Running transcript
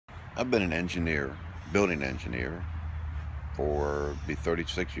I've been an engineer, building engineer, for be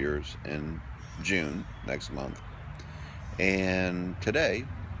 36 years in June next month. And today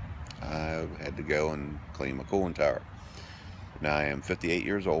I had to go and clean my cooling tower. Now I am 58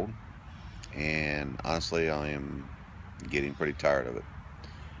 years old, and honestly, I am getting pretty tired of it.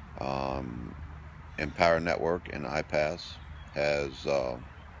 Um, Empower Network and iPass has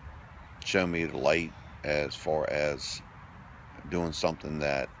shown me the light as far as doing something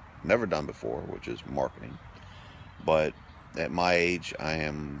that I've never done before, which is marketing. But at my age, I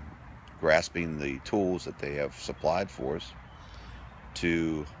am grasping the tools that they have supplied for us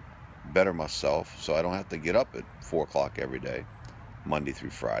to better myself so I don't have to get up at 4 o'clock every day, Monday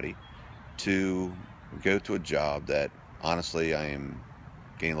through Friday, to go to a job that honestly I am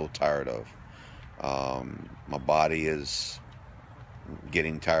getting a little tired of. My body is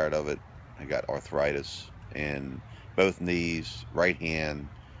getting tired of it. I got arthritis in both knees, right hand,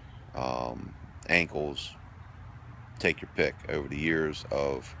 ankles, take your pick. Over the years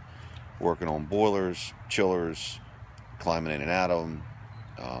of working on boilers, chillers, climbing in and out of them,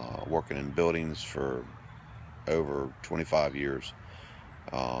 working in buildings for over 25 years,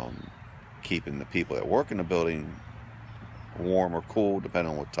 um, keeping the people that work in the building warm or cool,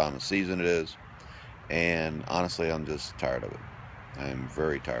 depending on what time of season it is. And honestly, I'm just tired of it. I'm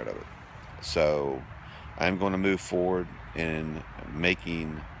very tired of it. So I'm going to move forward in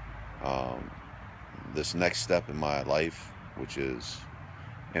making um, this next step in my life, which is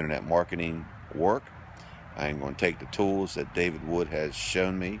internet marketing, work. I'm going to take the tools that David Wood has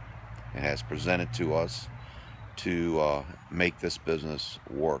shown me and has presented to us to make this business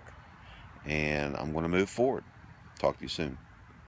work. And I'm going to move forward. Talk to you soon.